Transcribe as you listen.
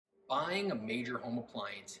Buying a major home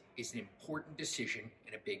appliance is an important decision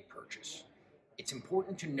and a big purchase. It's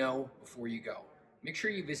important to know before you go. Make sure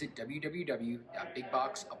you visit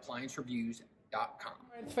www.bigboxappliancereviews.com.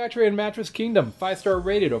 Factory and Mattress Kingdom, 5-star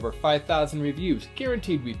rated, over 5,000 reviews,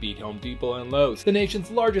 guaranteed we beat Home Depot and Lowe's. The nation's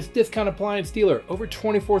largest discount appliance dealer, over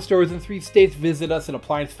 24 stores in 3 states. Visit us at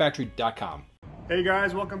ApplianceFactory.com. Hey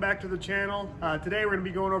guys, welcome back to the channel. Today we're going to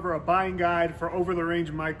be going over a buying guide for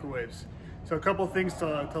over-the-range microwaves. So a couple of things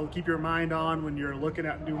to keep your mind on when you're looking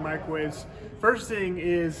at new microwaves. First thing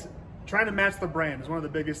is trying to match the brand. It's one of the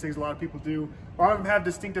biggest things a lot of people do. A lot of them have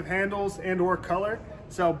distinctive handles and or color.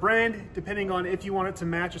 So brand, depending on if you want it to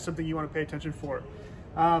match, is something you want to pay attention for.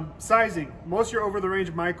 Sizing. Most of your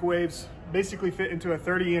over-the-range microwaves basically fit into a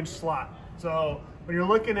 30-inch slot. So when you're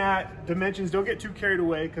looking at dimensions, don't get too carried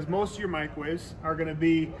away, because most of your microwaves are going to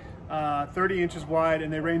be 30 inches wide,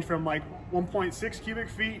 and they range from like 1.6 cubic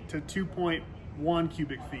feet to 2.1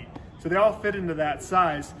 cubic feet. So they all fit into that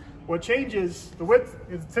size. What changes, the width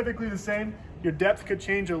is typically the same. Your depth could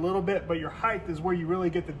change a little bit, but your height is where you really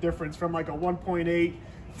get the difference, from like a 1.8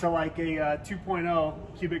 to like a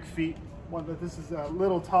 2.0 cubic feet. This is a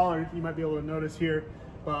little taller, you might be able to notice here,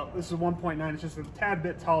 but this is 1.9. It's just a tad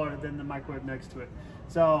bit taller than the microwave next to it.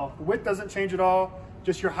 So the width doesn't change at all,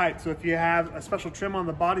 just your height. So if you have a special trim on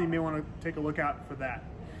the body, you may want to take a look out for that.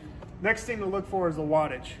 Next thing to look for is the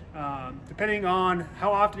wattage. Depending on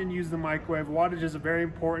how often you use the microwave, wattage is very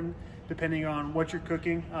important depending on what you're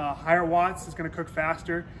cooking. Higher watts is going to cook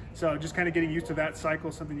faster, so just kind of getting used to that cycle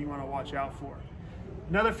is something you want to watch out for.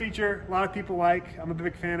 Another feature a lot of people like, I'm a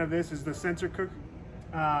big fan of this, is the sensor cook.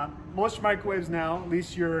 Most microwaves now, at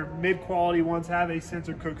least your mid-quality ones, have a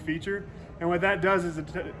sensor cook feature, and what that does is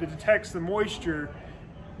it detects the moisture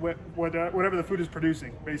whatever the food is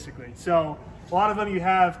producing, basically. So a lot of them, you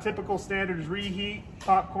have typical standards reheat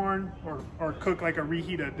popcorn or cook like a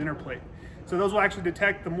reheat a dinner plate. So those will actually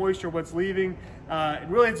detect the moisture, what's leaving.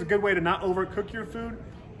 Really, it's a good way to not overcook your food,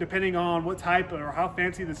 depending on what type or how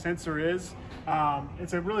fancy the sensor is.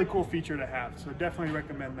 It's a really cool feature to have, so definitely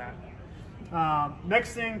recommend that.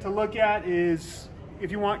 Next thing to look at is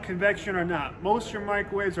if you want convection or not. Most of your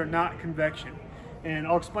microwaves are not convection, and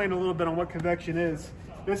I'll explain a little bit on what convection is.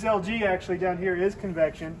 This LG actually down here is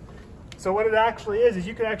convection. So what it actually is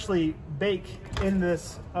you can actually bake in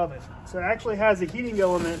this oven. So it actually has a heating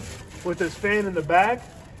element with this fan in the back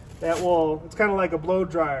that will, it's kind of like a blow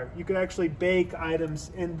dryer. You can actually bake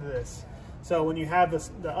items into this. So when you have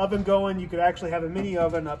the oven going, you could actually have a mini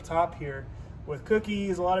oven up top here with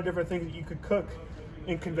cookies, a lot of different things that you could cook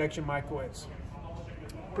in convection microwaves.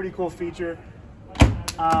 Pretty cool feature.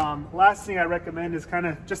 Last thing I recommend is kind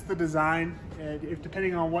of just the design, and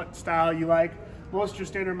depending on what style you like. Most of your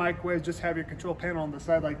standard microwaves just have your control panel on the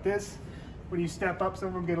side like this. When you step up, some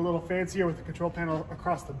of them get a little fancier with the control panel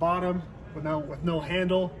across the bottom with no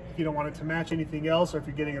handle, if you don't want it to match anything else, or if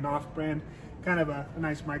you're getting an off-brand, kind of a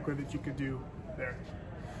nice microwave that you could do there.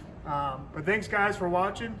 But thanks guys for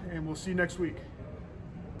watching, and we'll see you next week.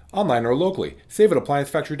 Online or locally, save at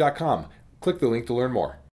ApplianceFactory.com. Click the link to learn more.